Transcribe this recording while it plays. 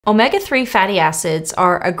Omega-3 fatty acids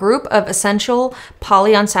are a group of essential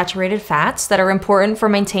polyunsaturated fats that are important for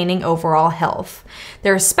maintaining overall health.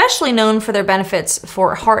 They're especially known for their benefits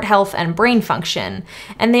for heart health and brain function,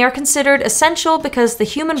 and they are considered essential because the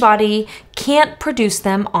human body can't produce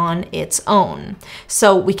them on its own.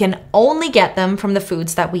 So we can only get them from the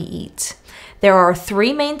foods that we eat. There are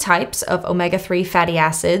three main types of omega-3 fatty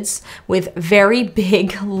acids with very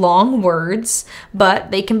big, long words,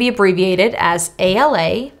 but they can be abbreviated as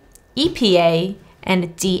ALA, EPA,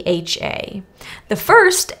 and DHA. The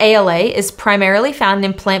first, ALA, is primarily found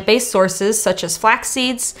in plant-based sources such as flax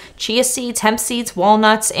seeds, chia seeds, hemp seeds,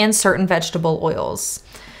 walnuts, and certain vegetable oils.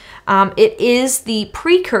 It is the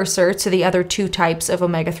precursor to the other two types of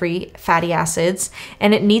omega-3 fatty acids,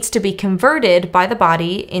 and it needs to be converted by the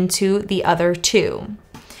body into the other two.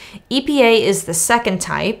 EPA is the second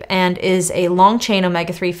type and is a long-chain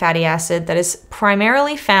omega-3 fatty acid that is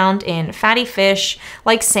primarily found in fatty fish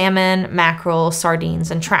like salmon, mackerel, sardines,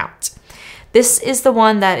 and trout. This is the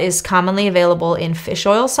one that is commonly available in fish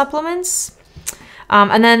oil supplements.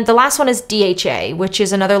 And then the last one is DHA, which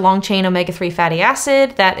is another long-chain omega-3 fatty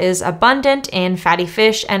acid that is abundant in fatty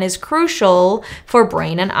fish and is crucial for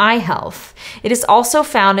brain and eye health. It is also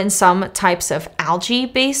found in some types of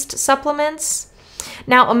algae-based supplements.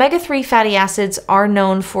 Now, omega-3 fatty acids are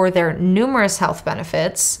known for their numerous health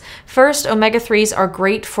benefits. First, omega-3s are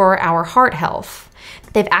great for our heart health.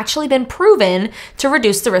 They've actually been proven to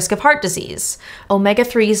reduce the risk of heart disease.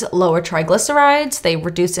 Omega-3s lower triglycerides, they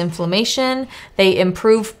reduce inflammation, they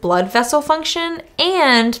improve blood vessel function,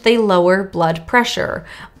 and they lower blood pressure,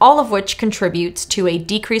 all of which contributes to a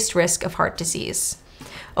decreased risk of heart disease.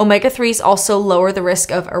 Omega-3s also lower the risk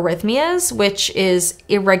of arrhythmias, which is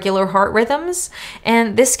irregular heart rhythms,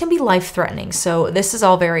 and this can be life-threatening, so this is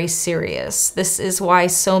all very serious. This is why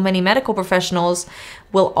so many medical professionals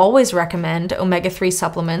will always recommend omega-3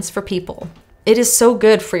 supplements for people. It is so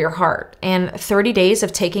good for your heart, and 30 days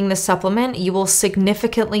of taking this supplement, you will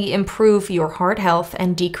significantly improve your heart health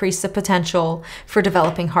and decrease the potential for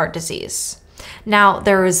developing heart disease. Now,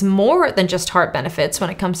 there is more than just heart benefits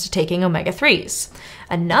when it comes to taking omega-3s.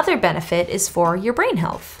 Another benefit is for your brain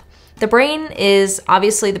health. The brain is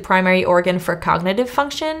obviously the primary organ for cognitive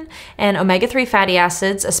function, and omega-3 fatty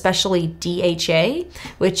acids, especially DHA,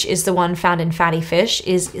 which is the one found in fatty fish,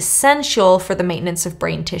 is essential for the maintenance of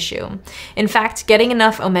brain tissue. In fact, getting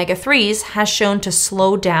enough omega-3s has shown to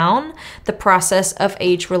slow down the process of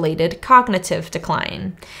age-related cognitive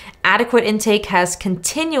decline. Adequate intake has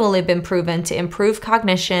continually been proven to improve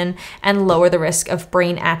cognition and lower the risk of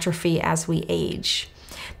brain atrophy as we age.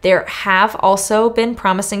 There have also been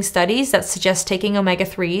promising studies that suggest taking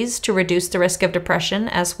omega-3s to reduce the risk of depression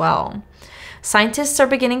as well. Scientists are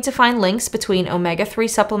beginning to find links between omega-3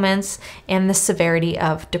 supplements and the severity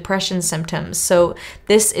of depression symptoms, so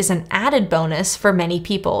this is an added bonus for many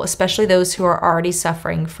people, especially those who are already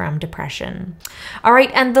suffering from depression. All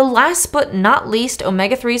right, and the last but not least,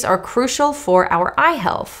 omega-3s are crucial for our eye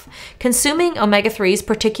health. Consuming omega-3s,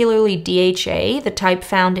 particularly DHA, the type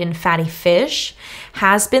found in fatty fish,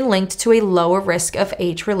 has been linked to a lower risk of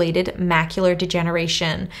age-related macular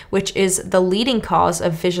degeneration, which is the leading cause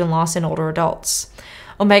of vision loss in older adults.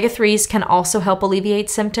 Omega-3s can also help alleviate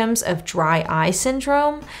symptoms of dry eye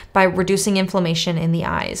syndrome by reducing inflammation in the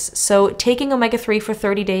eyes. So taking omega-3 for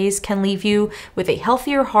 30 days can leave you with a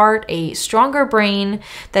healthier heart, a stronger brain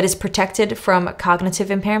that is protected from cognitive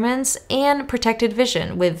impairments, and protected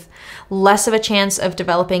vision with less of a chance of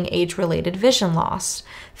developing age-related vision loss.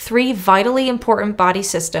 Three vitally important body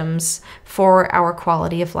systems for our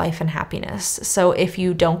quality of life and happiness. So if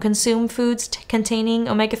you don't consume foods containing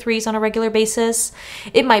omega-3s on a regular basis,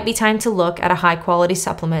 it might be time to look at a high-quality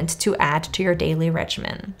supplement to add to your daily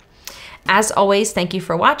regimen. As always, thank you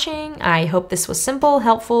for watching. I hope this was simple,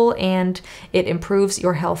 helpful, and it improves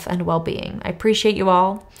your health and well-being. I appreciate you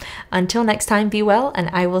all. Until next time, be well, and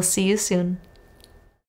I will see you soon.